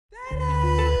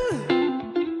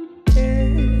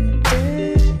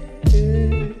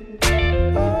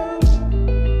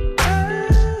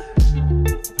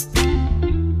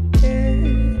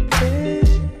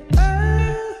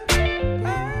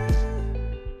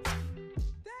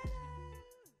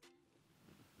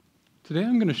Today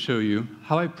I'm going to show you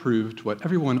how I proved what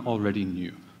everyone already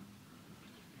knew,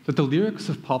 that the lyrics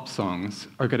of pop songs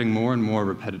are getting more and more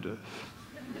repetitive.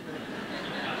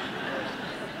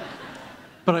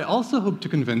 But I also hope to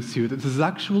convince you that this is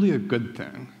actually a good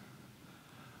thing.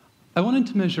 I wanted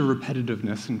to measure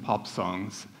repetitiveness in pop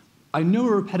songs. I know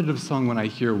a repetitive song when I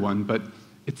hear one, but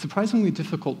it's surprisingly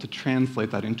difficult to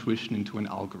translate that intuition into an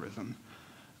algorithm.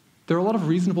 There are a lot of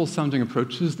reasonable-sounding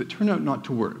approaches that turn out not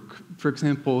to work. For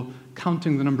example,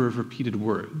 counting the number of repeated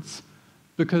words.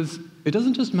 Because it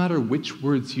doesn't just matter which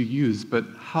words you use, but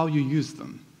how you use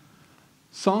them.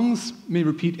 Songs may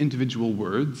repeat individual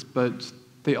words, but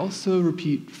they also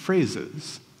repeat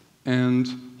phrases, and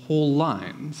whole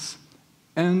lines,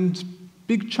 and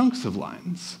big chunks of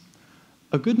lines.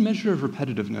 A good measure of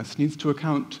repetitiveness needs to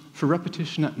account for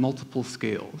repetition at multiple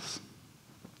scales.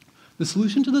 The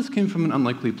solution to this came from an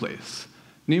unlikely place,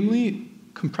 namely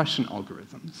compression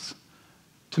algorithms.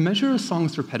 To measure a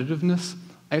song's repetitiveness,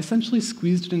 I essentially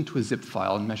squeezed it into a zip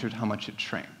file and measured how much it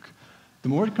shrank. The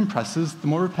more it compresses, the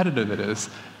more repetitive it is.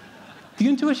 The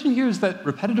intuition here is that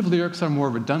repetitive lyrics are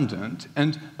more redundant,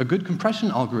 and a good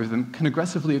compression algorithm can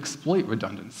aggressively exploit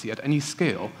redundancy at any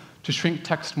scale to shrink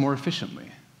text more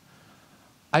efficiently.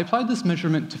 I applied this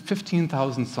measurement to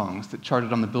 15,000 songs that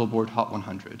charted on the Billboard Hot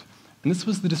 100, and this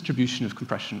was the distribution of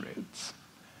compression rates.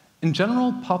 In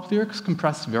general, pop lyrics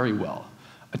compress very well.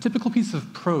 A typical piece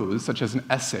of prose, such as an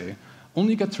essay,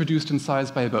 only gets reduced in size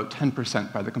by about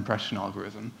 10% by the compression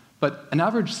algorithm, but an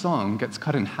average song gets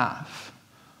cut in half.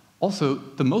 Also,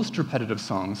 the most repetitive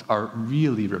songs are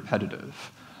really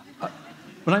repetitive.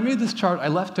 When I made this chart, I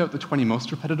left out the 20 most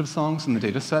repetitive songs in the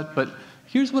dataset, but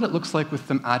here's what it looks like with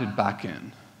them added back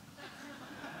in.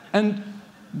 And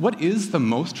what is the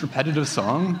most repetitive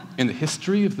song in the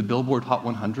history of the Billboard Hot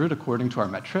 100, according to our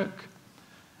metric?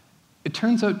 It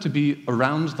turns out to be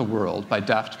Around the World by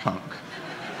Daft Punk,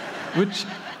 which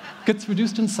gets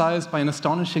reduced in size by an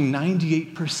astonishing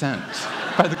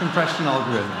 98% by the compression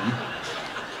algorithm.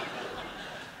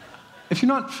 If you're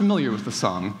not familiar with the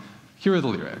song, here are the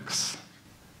lyrics.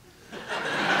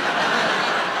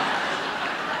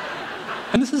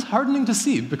 And this is heartening to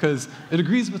see because it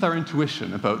agrees with our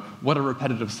intuition about what a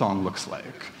repetitive song looks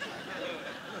like.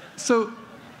 So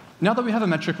now that we have a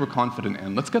metric we're confident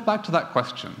in, let's get back to that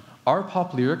question. Are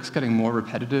pop lyrics getting more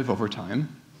repetitive over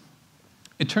time?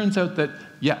 It turns out that,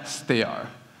 yes, they are.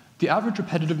 The average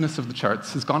repetitiveness of the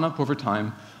charts has gone up over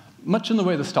time, much in the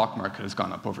way the stock market has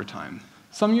gone up over time.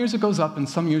 Some years it goes up and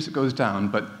some years it goes down,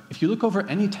 but if you look over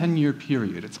any 10-year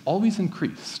period, it's always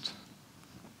increased.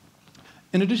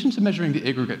 In addition to measuring the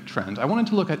aggregate trend, I wanted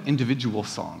to look at individual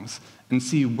songs and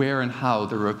see where and how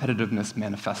their repetitiveness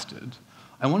manifested.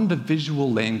 I wanted a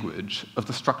visual language of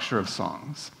the structure of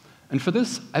songs. And for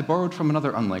this, I borrowed from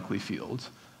another unlikely field,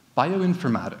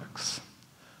 bioinformatics.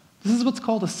 This is what's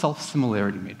called a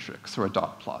self-similarity matrix, or a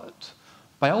dot plot.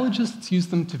 Biologists use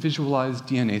them to visualize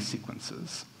DNA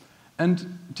sequences.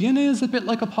 And DNA is a bit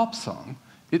like a pop song.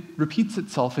 It repeats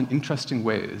itself in interesting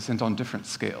ways and on different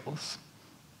scales.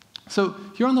 So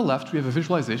here on the left, we have a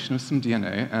visualization of some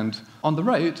DNA, and on the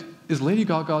right is Lady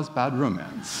Gaga's Bad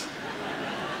Romance.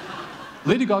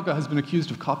 Lady Gaga has been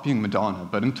accused of copying Madonna,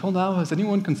 but until now, has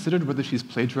anyone considered whether she's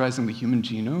plagiarizing the human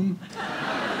genome?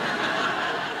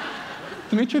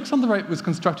 The matrix on the right was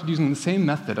constructed using the same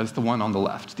method as the one on the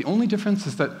left. The only difference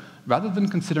is that rather than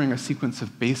considering a sequence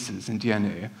of bases in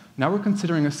DNA, now we're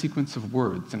considering a sequence of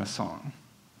words in a song.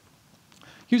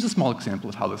 Here's a small example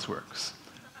of how this works.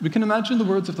 We can imagine the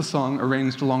words of the song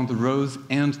arranged along the rows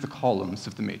and the columns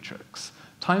of the matrix.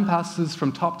 Time passes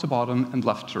from top to bottom and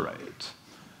left to right.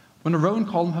 When a row and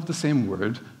column have the same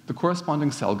word, the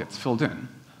corresponding cell gets filled in.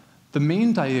 The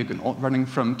main diagonal, running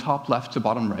from top left to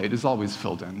bottom right, is always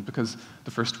filled in, because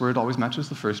the first word always matches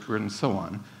the first word, and so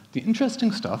on. The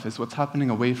interesting stuff is what's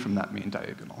happening away from that main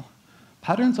diagonal.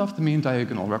 Patterns off the main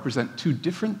diagonal represent two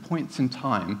different points in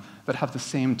time that have the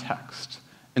same text.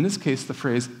 In this case, the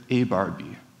phrase "a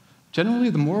Barbie." Generally,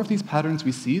 the more of these patterns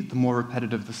we see, the more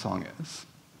repetitive the song is.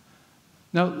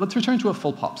 Now, let's return to a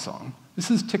full pop song.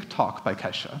 This is Tick Tock by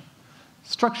Kesha.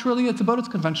 Structurally, it's about as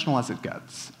conventional as it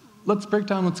gets. Let's break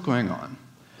down what's going on.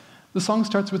 The song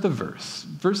starts with a verse.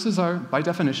 Verses are, by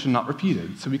definition, not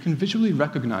repeated, so we can visually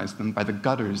recognize them by the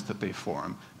gutters that they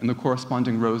form in the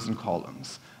corresponding rows and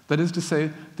columns. That is to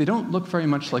say, they don't look very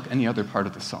much like any other part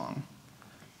of the song.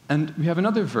 And we have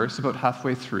another verse about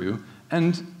halfway through,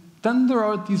 and then there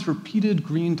are these repeated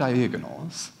green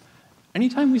diagonals.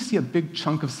 Anytime we see a big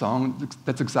chunk of song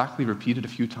that's exactly repeated a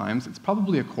few times, it's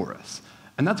probably a chorus.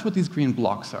 And that's what these green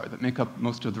blocks are that make up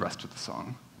most of the rest of the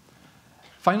song.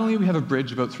 Finally, we have a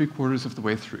bridge about 3/4 of the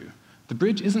way through. The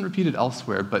bridge isn't repeated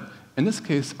elsewhere, but in this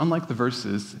case, unlike the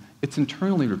verses, it's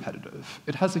internally repetitive.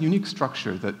 It has a unique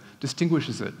structure that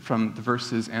distinguishes it from the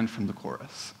verses and from the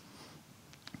chorus.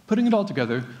 Putting it all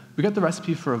together, we get the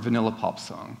recipe for a vanilla pop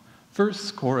song.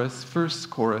 Verse, chorus,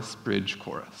 bridge,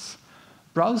 chorus.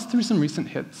 Browse through some recent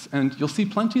hits, and you'll see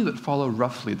plenty that follow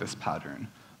roughly this pattern.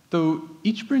 Though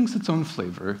each brings its own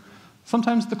flavor,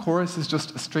 sometimes the chorus is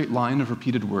just a straight line of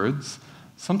repeated words.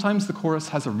 Sometimes the chorus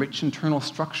has a rich internal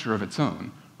structure of its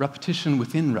own, repetition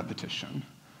within repetition.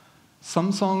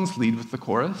 Some songs lead with the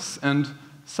chorus, and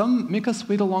some make us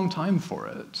wait a long time for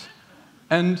it.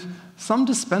 And some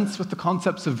dispense with the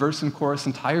concepts of verse and chorus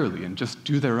entirely and just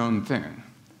do their own thing.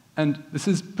 And this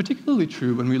is particularly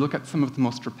true when we look at some of the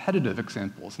most repetitive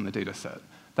examples in the dataset,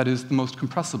 that is, the most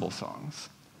compressible songs.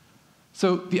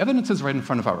 So the evidence is right in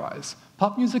front of our eyes.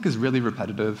 Pop music is really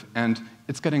repetitive, and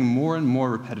it's getting more and more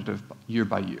repetitive year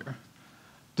by year.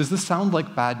 Does this sound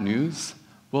like bad news?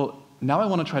 Well, now I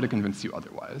want to try to convince you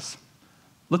otherwise.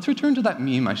 Let's return to that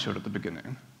meme I showed at the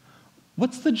beginning.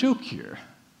 What's the joke here?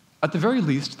 At the very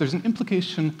least, there's an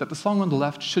implication that the song on the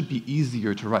left should be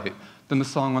easier to write than the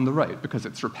song on the right because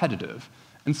it's repetitive.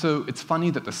 And so it's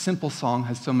funny that the simple song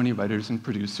has so many writers and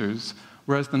producers,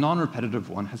 whereas the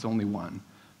non-repetitive one has only one.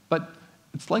 But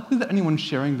it's likely that anyone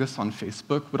sharing this on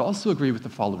Facebook would also agree with the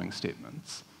following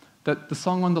statements: that the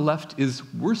song on the left is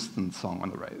worse than the song on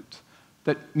the right,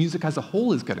 that music as a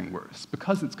whole is getting worse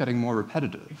because it's getting more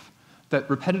repetitive, that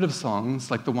repetitive songs,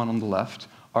 like the one on the left,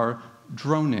 are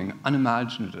droning,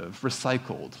 unimaginative,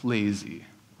 recycled, lazy.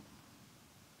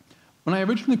 When I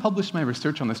originally published my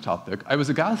research on this topic, I was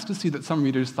aghast to see that some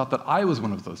readers thought that I was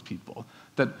one of those people,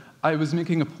 that I was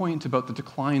making a point about the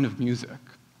decline of music.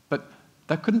 But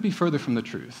that couldn't be further from the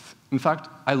truth. In fact,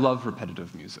 I love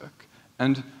repetitive music.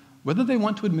 And whether they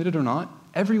want to admit it or not,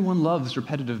 everyone loves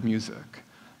repetitive music.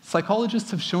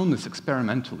 Psychologists have shown this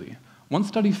experimentally. One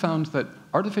study found that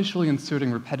artificially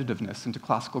inserting repetitiveness into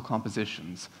classical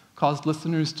compositions caused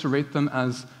listeners to rate them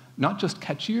as not just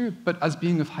catchier, but as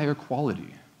being of higher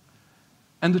quality.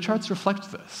 And the charts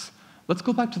reflect this. Let's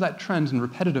go back to that trend in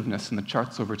repetitiveness in the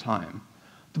charts over time.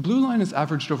 The blue line is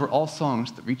averaged over all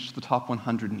songs that reached the top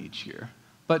 100 in each year.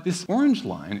 But this orange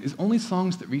line is only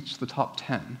songs that reached the top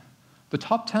 10. The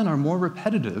top 10 are more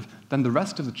repetitive than the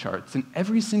rest of the charts in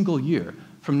every single year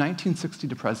from 1960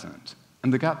 to present,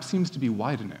 and the gap seems to be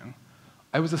widening.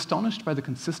 I was astonished by the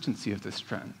consistency of this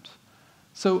trend.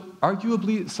 So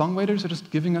arguably, songwriters are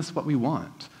just giving us what we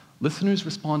want. Listeners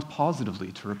respond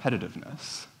positively to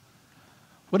repetitiveness.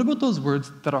 What about those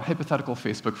words that our hypothetical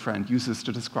Facebook friend uses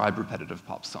to describe repetitive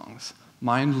pop songs?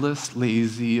 Mindless,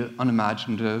 lazy,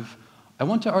 unimaginative. I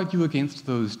want to argue against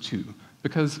those too,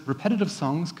 because repetitive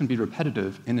songs can be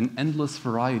repetitive in an endless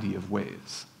variety of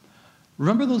ways.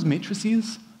 Remember those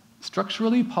matrices?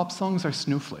 Structurally, pop songs are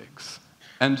snowflakes.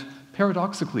 And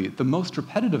paradoxically, the most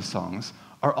repetitive songs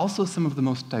are also some of the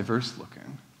most diverse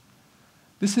looking.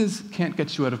 This is Can't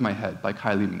Get You Out of My Head by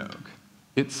Kylie Minogue.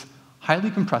 It's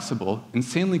highly compressible,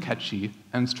 insanely catchy,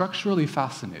 and structurally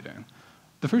fascinating.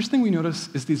 The first thing we notice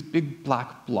is these big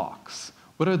black blocks.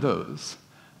 What are those?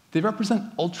 They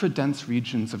represent ultra-dense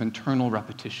regions of internal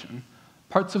repetition,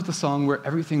 parts of the song where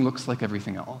everything looks like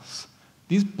everything else.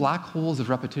 These black holes of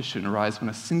repetition arise when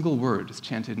a single word is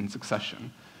chanted in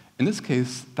succession. In this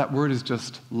case, that word is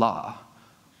just la.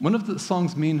 One of the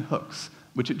song's main hooks,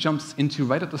 which it jumps into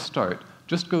right at the start,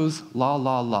 just goes la,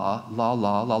 la, la, la,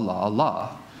 la, la, la,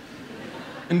 la.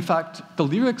 In fact, the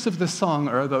lyrics of this song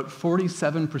are about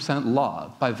 47% la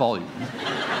by volume.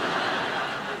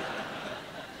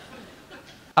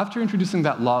 After introducing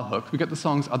that la hook, we get the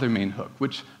song's other main hook,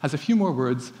 which has a few more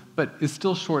words, but is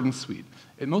still short and sweet.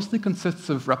 It mostly consists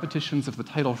of repetitions of the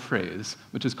title phrase,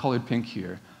 which is colored pink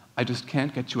here, I just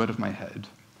can't get you out of my head.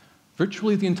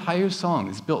 Virtually the entire song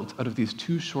is built out of these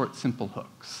two short, simple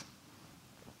hooks.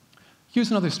 Here's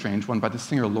another strange one by the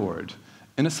singer Lorde.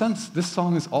 In a sense, this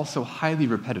song is also highly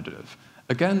repetitive.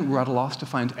 Again, we're at a loss to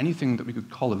find anything that we could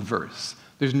call a verse.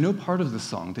 There's no part of the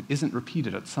song that isn't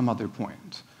repeated at some other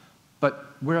point.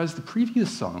 But whereas the previous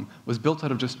song was built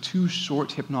out of just two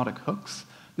short hypnotic hooks,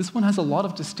 this one has a lot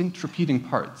of distinct repeating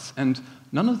parts, and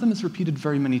none of them is repeated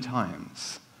very many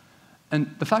times.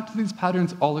 And the fact that these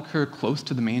patterns all occur close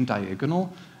to the main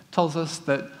diagonal tells us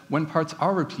that when parts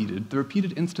are repeated, the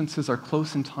repeated instances are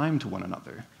close in time to one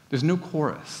another. There's no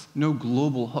chorus, no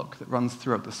global hook that runs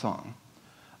throughout the song.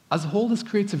 As a whole, this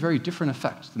creates a very different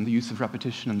effect than the use of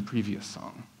repetition in the previous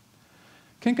song.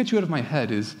 Can't Get You Out of My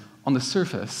Head is, on the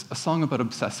surface, a song about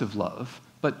obsessive love,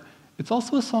 but it's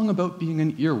also a song about being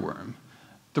an earworm.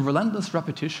 The relentless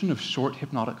repetition of short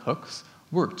hypnotic hooks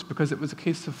worked because it was a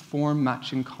case of form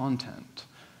matching content.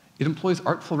 It employs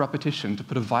artful repetition to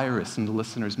put a virus in the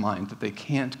listener's mind that they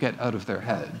can't get out of their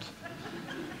head.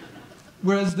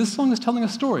 Whereas this song is telling a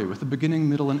story with a beginning,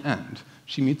 middle, and end.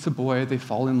 She meets a boy, they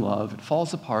fall in love, it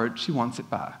falls apart, she wants it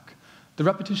back. The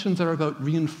repetitions are about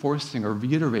reinforcing or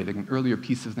reiterating an earlier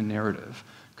piece of the narrative,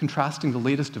 contrasting the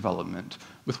latest development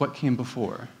with what came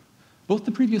before. Both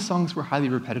the previous songs were highly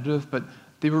repetitive, but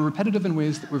they were repetitive in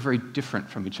ways that were very different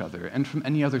from each other and from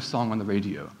any other song on the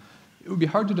radio. It would be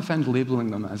hard to defend labeling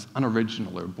them as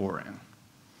unoriginal or boring.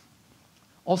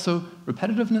 Also,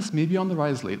 repetitiveness may be on the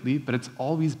rise lately, but it's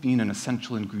always been an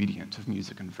essential ingredient of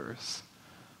music and verse.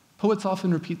 Poets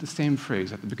often repeat the same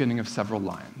phrase at the beginning of several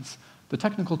lines. The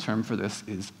technical term for this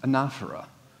is anaphora.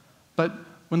 But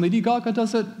when Lady Gaga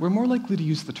does it, we're more likely to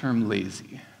use the term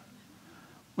lazy.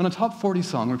 When a top 40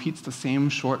 song repeats the same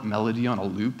short melody on a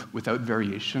loop without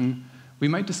variation, we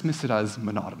might dismiss it as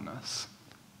monotonous.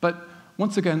 But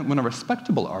once again, when a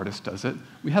respectable artist does it,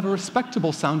 we have a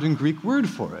respectable sounding Greek word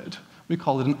for it. We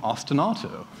call it an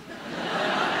ostinato.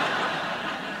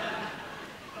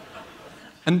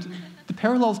 And the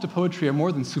parallels to poetry are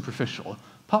more than superficial.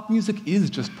 Pop music is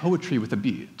just poetry with a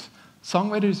beat.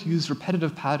 Songwriters use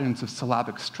repetitive patterns of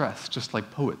syllabic stress, just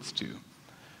like poets do.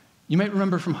 You might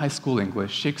remember from high school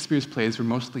English, Shakespeare's plays were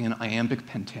mostly an iambic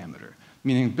pentameter,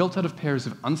 meaning built out of pairs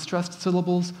of unstressed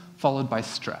syllables followed by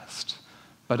stressed.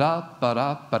 Ba-da,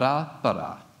 ba-da, ba-da,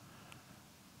 ba-da.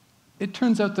 It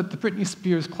turns out that the Britney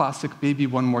Spears classic Baby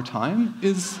One More Time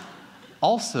is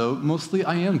also mostly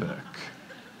iambic.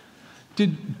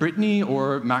 Did Britney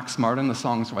or Max Martin, the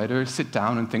song's writer, sit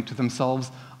down and think to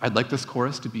themselves, I'd like this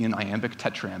chorus to be an iambic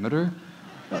tetrameter?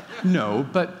 No,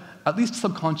 but at least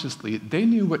subconsciously, they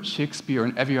knew what Shakespeare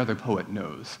and every other poet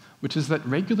knows, which is that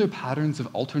regular patterns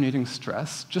of alternating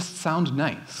stress just sound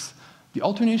nice. The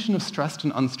alternation of stressed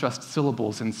and unstressed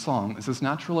syllables in song is as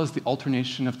natural as the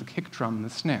alternation of the kick drum and the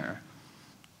snare.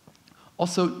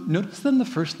 Also, notice that in the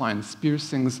first line, Spears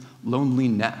sings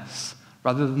loneliness,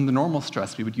 rather than the normal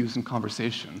stress we would use in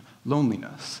conversation,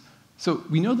 loneliness. So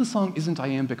we know the song isn't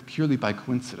iambic purely by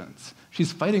coincidence.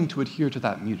 She's fighting to adhere to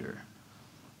that meter.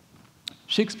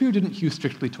 Shakespeare didn't hew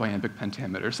strictly to iambic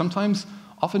pentameter. Sometimes,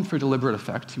 often for deliberate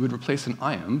effect, he would replace an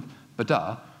iamb,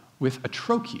 bada, with a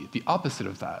trochee, the opposite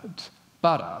of that,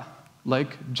 bara,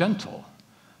 like gentle.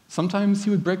 Sometimes he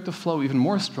would break the flow even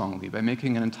more strongly by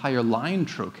making an entire line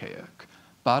trochaic,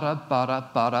 bara, bara,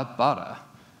 bara, bara.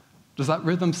 Does that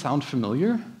rhythm sound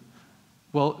familiar?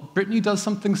 Well, Britney does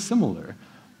something similar.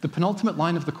 The penultimate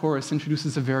line of the chorus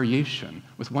introduces a variation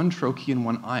with one trochee and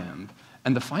one iamb,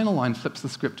 and the final line flips the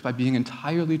script by being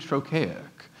entirely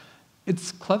trochaic.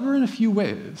 It's clever in a few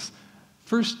ways.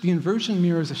 First, the inversion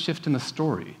mirrors a shift in the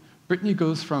story. Britney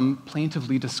goes from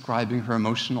plaintively describing her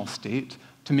emotional state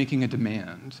to making a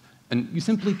demand, and you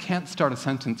simply can't start a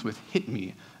sentence with "hit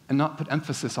me" and not put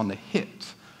emphasis on the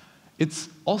hit. It's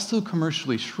also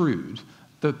commercially shrewd.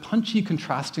 The punchy,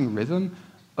 contrasting rhythm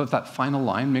of that final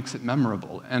line makes it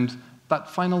memorable, and that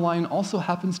final line also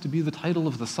happens to be the title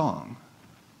of the song.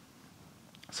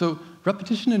 So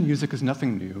repetition in music is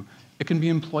nothing new. It can be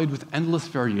employed with endless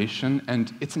variation,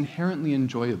 and it's inherently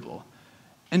enjoyable.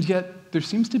 And yet, there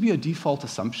seems to be a default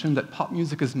assumption that pop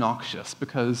music is noxious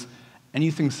because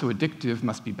anything so addictive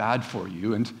must be bad for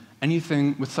you, and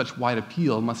anything with such wide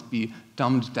appeal must be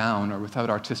dumbed down or without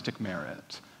artistic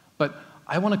merit. But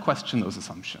I want to question those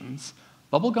assumptions.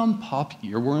 Bubblegum pop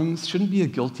earworms shouldn't be a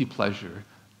guilty pleasure.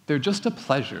 They're just a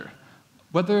pleasure,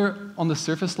 whether on the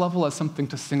surface level as something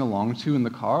to sing along to in the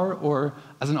car or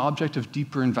as an object of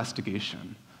deeper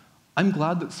investigation. I'm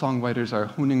glad that songwriters are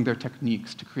honing their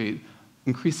techniques to create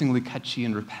increasingly catchy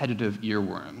and repetitive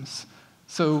earworms.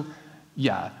 So,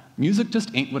 yeah, music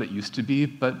just ain't what it used to be,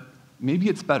 but maybe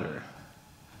it's better.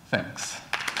 Thanks.